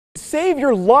save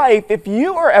your life if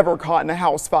you are ever caught in a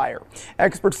house fire.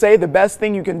 Experts say the best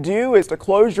thing you can do is to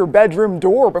close your bedroom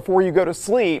door before you go to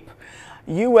sleep.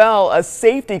 UL, a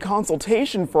safety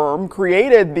consultation firm,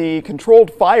 created the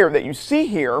controlled fire that you see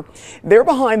here. They're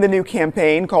behind the new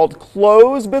campaign called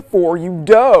Close Before You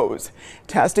Doze,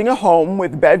 testing a home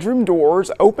with bedroom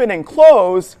doors open and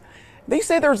closed. They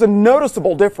say there's a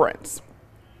noticeable difference.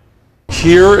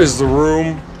 Here is the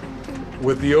room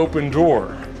with the open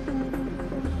door.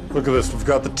 Look at this, we've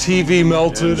got the TV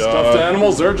melted, stuffed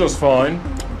animals, they're just fine.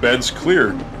 Bed's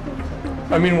clear.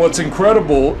 I mean, what's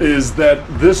incredible is that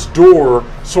this door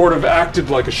sort of acted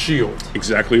like a shield.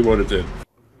 Exactly what it did.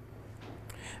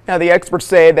 Now, the experts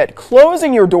say that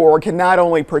closing your door can not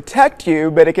only protect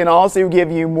you, but it can also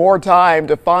give you more time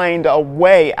to find a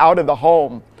way out of the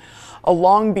home. A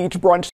Long Beach brunch